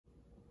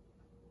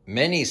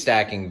Many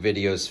stacking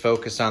videos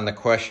focus on the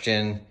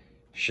question,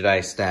 should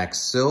I stack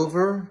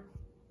silver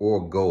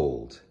or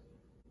gold?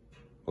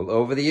 Well,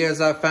 over the years,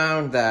 I've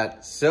found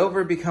that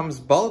silver becomes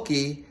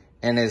bulky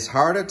and is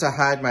harder to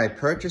hide my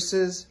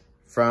purchases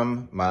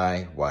from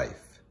my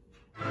wife.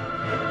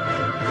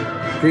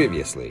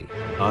 Previously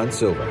on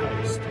Silver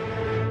Heist.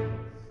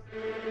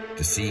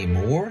 To see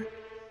more,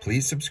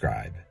 please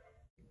subscribe.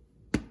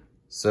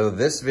 So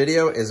this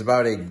video is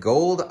about a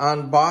gold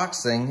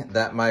unboxing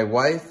that my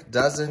wife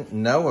doesn't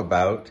know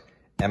about.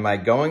 Am I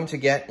going to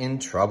get in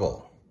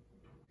trouble?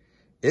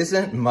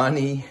 Isn't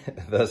money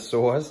the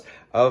source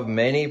of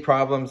many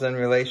problems in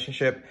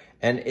relationship?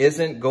 And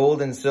isn't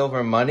gold and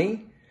silver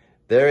money?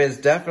 There is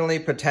definitely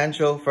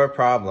potential for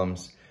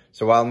problems.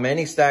 So while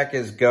many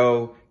stackers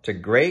go to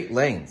great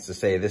lengths to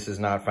say this is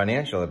not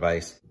financial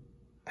advice,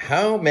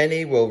 how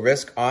many will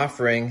risk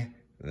offering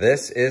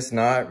this is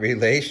not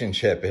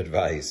relationship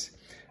advice?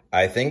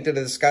 I think that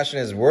the discussion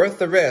is worth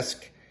the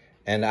risk,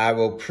 and I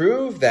will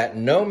prove that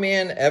no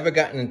man ever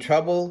got in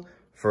trouble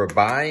for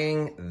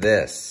buying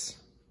this.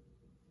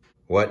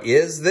 What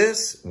is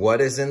this? What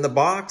is in the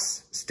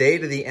box? Stay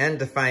to the end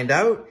to find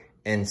out,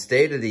 and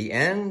stay to the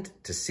end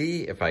to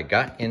see if I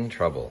got in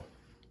trouble.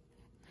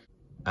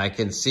 I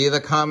can see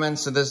the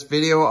comments of this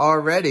video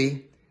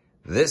already.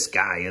 This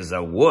guy is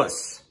a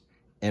wuss.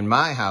 In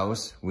my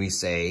house, we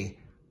say,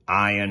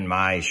 iron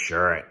my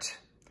shirt.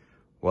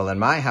 Well, in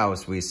my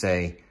house, we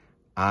say,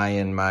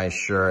 iron my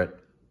shirt,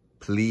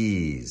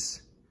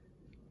 please.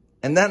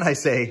 And then I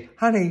say,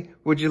 honey,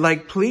 would you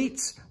like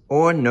pleats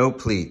or no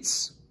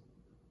pleats?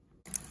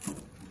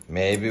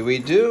 Maybe we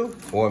do,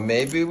 or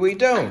maybe we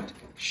don't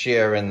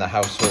share in the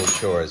household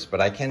chores.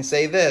 But I can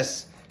say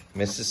this,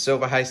 Mrs.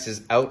 Silver Heist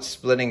is out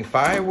splitting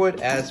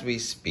firewood as we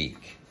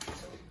speak.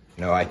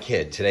 No, I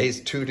kid.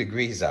 Today's 2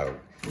 degrees out,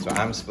 so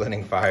I'm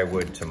splitting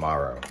firewood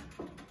tomorrow.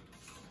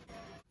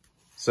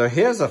 So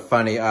here's a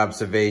funny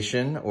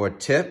observation or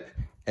tip.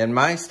 In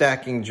my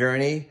stacking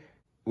journey,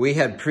 we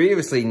had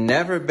previously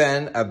never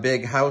been a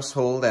big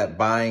household at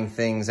buying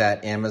things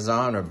at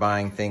Amazon or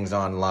buying things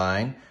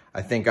online.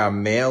 I think our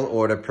mail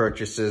order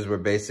purchases were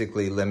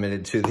basically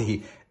limited to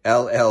the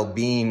LL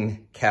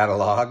Bean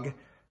catalog.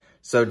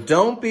 So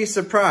don't be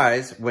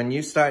surprised when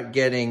you start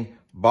getting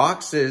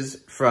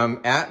boxes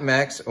from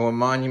APMEX or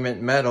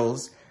Monument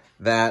Metals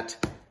that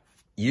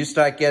you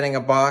start getting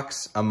a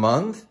box a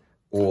month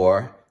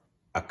or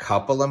a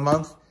couple a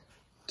month.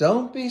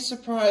 Don't be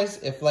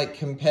surprised if like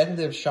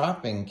competitive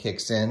shopping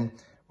kicks in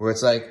where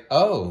it's like,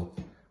 oh,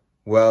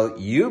 well,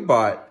 you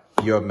bought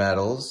your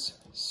metals,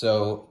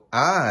 so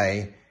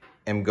I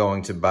am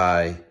going to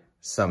buy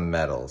some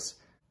metals.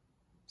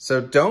 So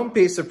don't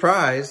be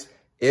surprised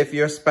if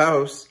your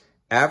spouse,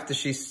 after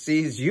she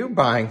sees you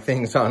buying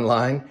things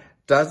online,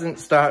 doesn't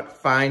start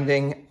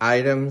finding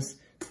items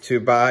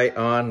to buy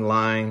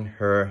online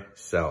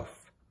herself.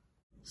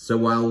 So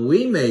while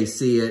we may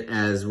see it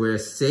as we're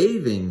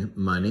saving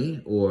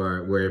money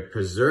or we're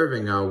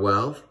preserving our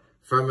wealth,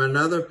 from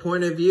another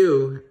point of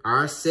view,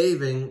 our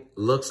saving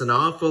looks an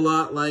awful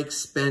lot like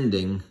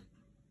spending.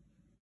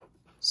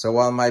 So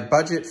while my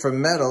budget for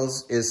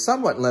metals is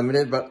somewhat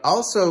limited, but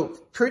also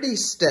pretty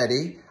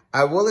steady,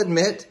 I will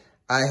admit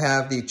I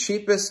have the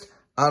cheapest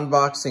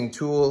unboxing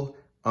tool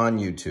on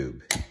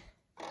YouTube.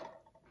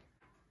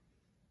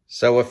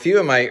 So a few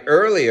of my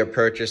earlier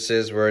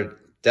purchases were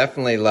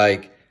definitely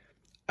like,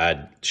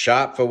 I'd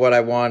shop for what I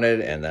wanted,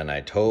 and then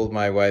I told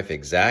my wife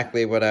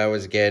exactly what I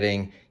was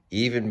getting,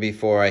 even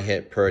before I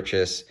hit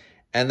purchase.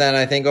 And then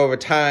I think over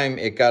time,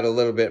 it got a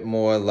little bit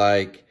more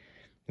like,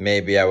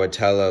 maybe I would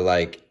tell her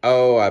like,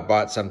 oh, I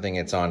bought something,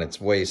 it's on its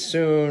way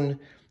soon.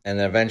 And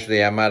then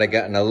eventually I might have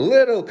gotten a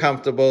little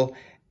comfortable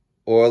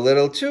or a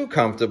little too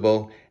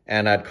comfortable.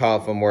 And I'd call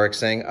from work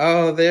saying,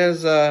 oh,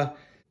 there's a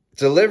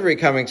delivery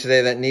coming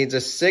today that needs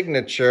a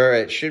signature.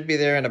 It should be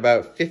there in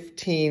about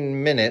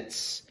 15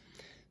 minutes.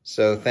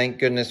 So thank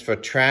goodness for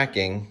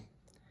tracking.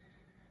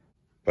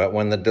 But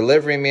when the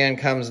delivery man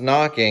comes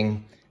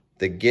knocking,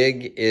 the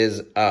gig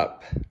is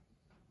up.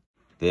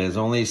 There's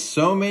only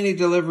so many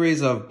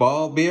deliveries of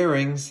ball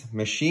bearings,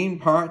 machine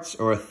parts,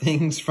 or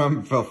things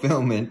from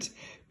fulfillment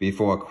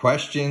before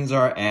questions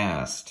are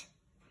asked.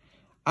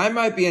 I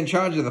might be in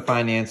charge of the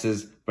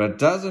finances, but it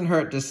doesn't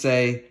hurt to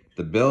say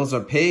the bills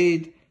are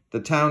paid, the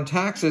town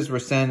taxes were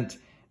sent,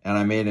 and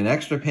I made an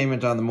extra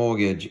payment on the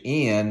mortgage,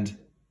 and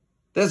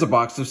there's a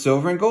box of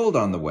silver and gold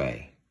on the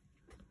way.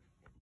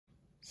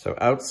 So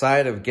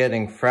outside of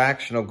getting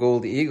fractional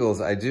gold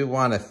eagles, I do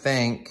want to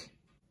thank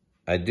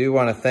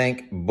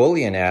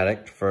Bullion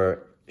Addict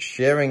for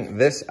sharing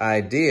this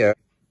idea,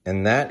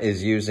 and that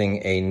is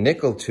using a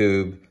nickel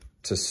tube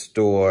to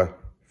store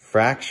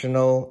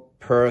fractional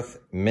Perth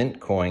Mint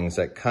coins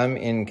that come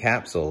in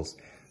capsules.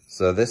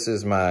 So this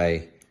is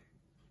my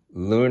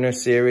Lunar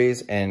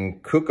series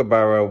and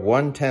kookaburra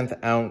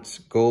 1/10 ounce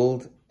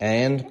gold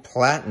and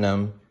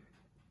platinum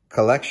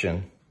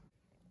collection.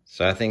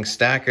 So I think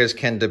stackers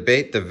can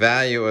debate the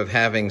value of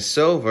having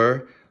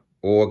silver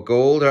or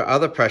gold or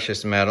other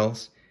precious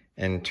metals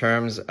in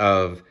terms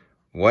of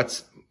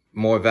what's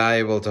more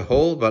valuable to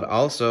hold, but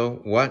also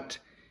what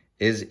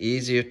is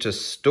easier to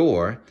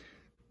store.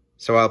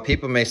 So while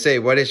people may say,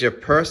 what is your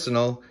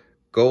personal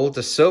gold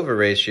to silver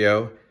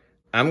ratio?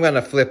 I'm going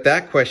to flip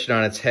that question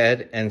on its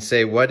head and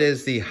say, what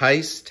is the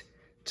Heist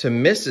to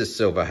Mrs.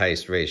 Silver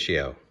Heist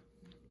ratio?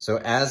 So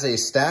as a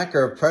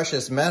stacker of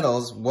precious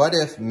metals, what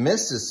if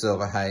Mrs.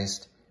 Silver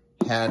Heist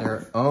had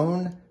her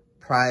own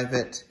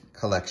private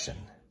collection?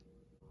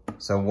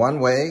 So one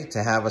way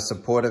to have a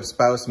supportive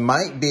spouse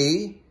might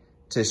be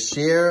to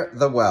share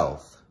the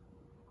wealth.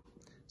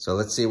 So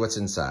let's see what's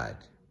inside.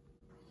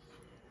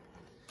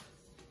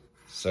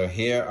 So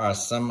here are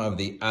some of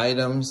the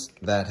items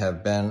that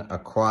have been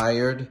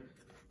acquired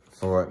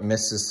for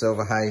Mrs.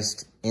 Silver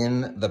Heist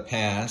in the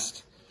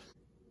past.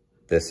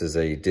 This is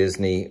a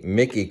Disney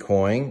Mickey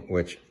coin,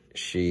 which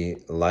she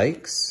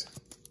likes.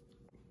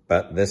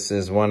 But this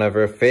is one of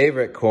her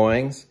favorite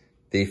coins,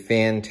 the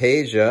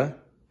Fantasia,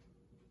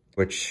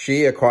 which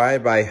she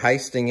acquired by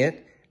heisting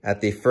it at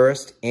the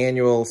first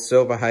annual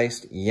Silver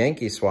Heist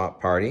Yankee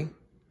Swap party.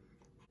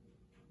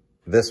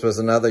 This was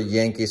another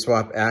Yankee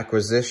Swap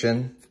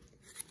acquisition,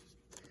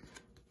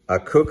 a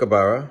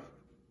kookaburra.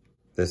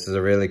 This is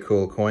a really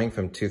cool coin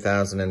from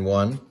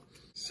 2001.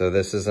 So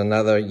this is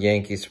another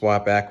Yankee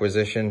Swap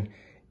acquisition,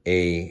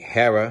 a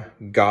Hera,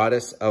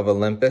 goddess of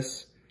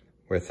Olympus,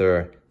 with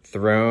her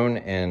throne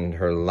and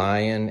her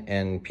lion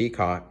and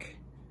peacock.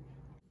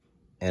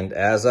 And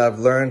as I've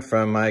learned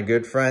from my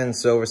good friend,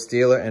 Silver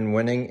Stealer and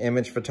Winning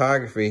Image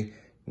Photography,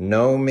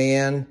 no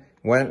man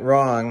went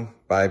wrong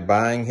by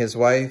buying his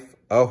wife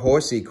a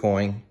horsey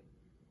coin.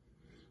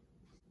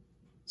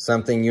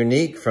 Something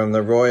unique from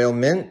the Royal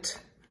Mint,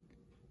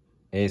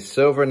 a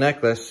silver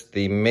necklace,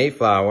 the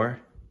Mayflower.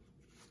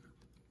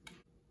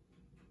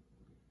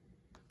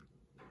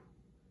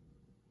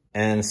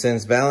 And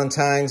since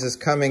Valentine's is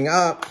coming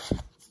up,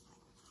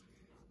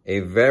 a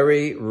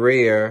very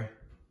rare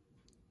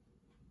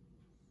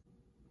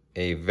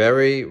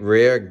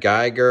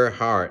Geiger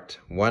heart,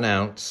 1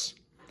 ounce,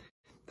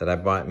 that I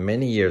bought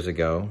many years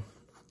ago.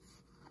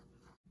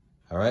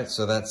 All right,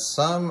 so that's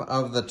some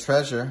of the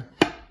treasure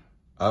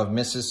of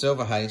Mrs.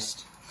 Silver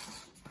Heist.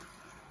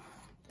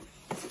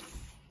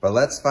 But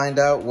let's find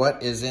out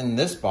what is in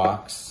this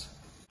box.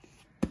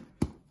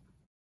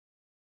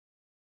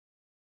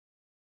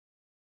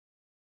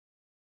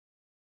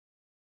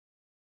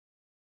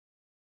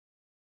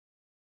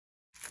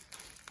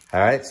 All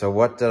right, so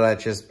what did I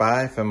just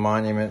buy from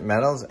Monument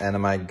Metals, and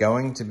am I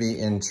going to be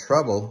in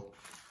trouble?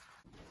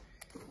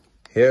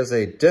 Here's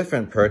a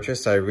different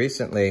purchase I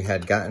recently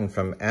had gotten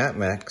from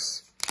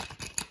APMEX.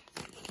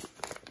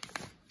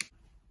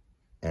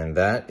 And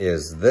that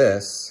is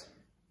this,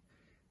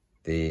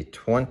 the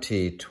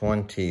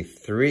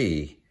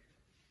 2023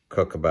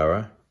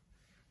 kookaburra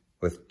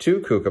with 2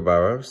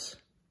 kookaburras.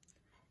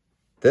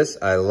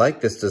 I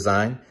like this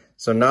design.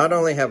 So not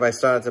only have I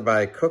started to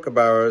buy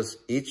kookaburras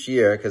each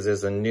year because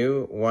there's a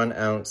new 1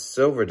 ounce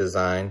silver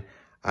design,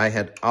 I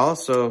had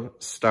also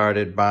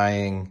started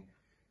buying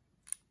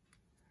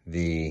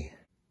the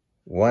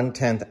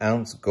 1/10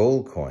 ounce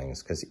gold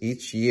coins because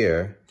each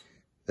year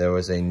there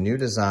was a new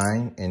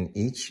design, and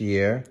each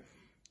year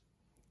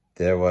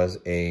there was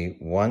a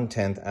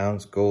 1/10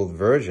 ounce gold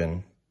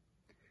version.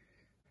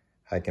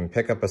 I can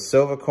pick up a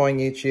silver coin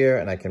each year,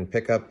 and I can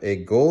pick up a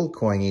gold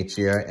coin each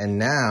year, and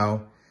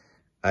now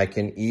I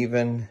can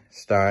even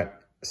start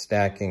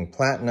stacking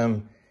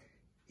platinum,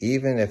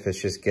 even if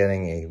it's just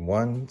getting a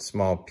 1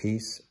 small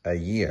piece a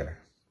year.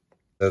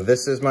 So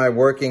this is my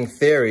working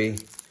theory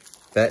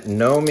that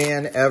no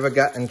man ever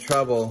got in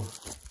trouble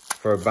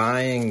for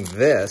buying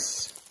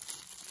this.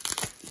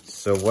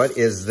 So what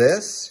is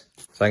this?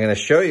 So I'm going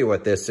to show you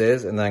what this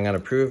is, and then I'm going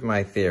to prove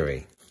my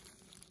theory.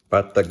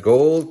 But the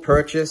gold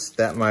purchase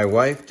that my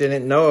wife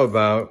didn't know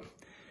about,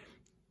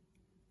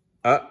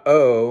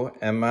 uh-oh,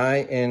 am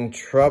I in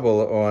trouble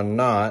or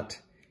not?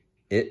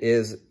 It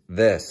is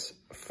this,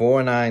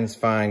 4/9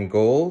 fine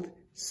gold,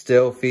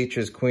 still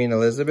features Queen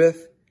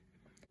Elizabeth.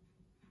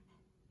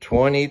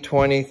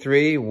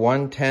 2023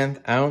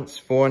 1/10 ounce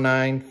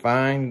 4/9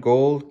 fine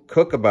gold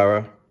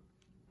kookaburra.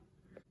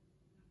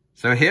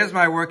 So here's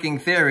my working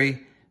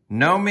theory.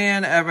 No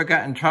man ever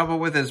got in trouble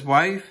with his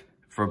wife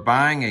for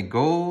buying a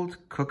gold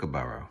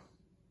kookaburra.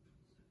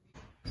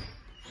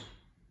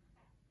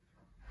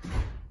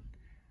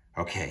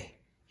 Okay,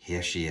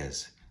 here she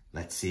is.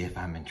 Let's see if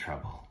I'm in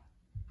trouble.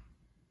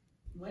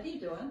 What are you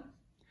doing?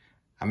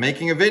 I'm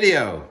making a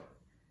video.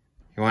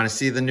 You want to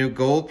see the new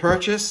gold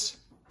purchase?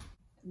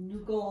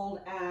 New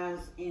gold as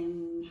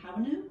in how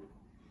new?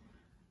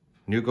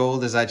 New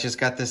gold as I just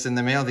got this in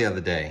the mail the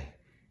other day.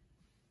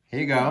 Here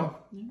you go.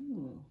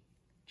 Ooh.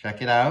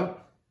 Check it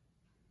out.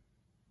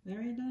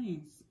 Very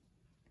nice.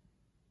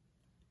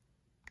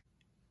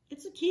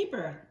 It's a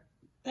keeper.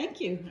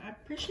 Thank you. I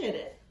appreciate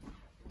it.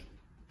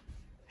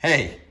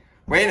 Hey,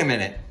 wait a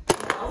minute.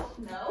 No.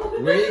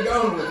 Where are you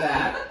going with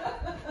that?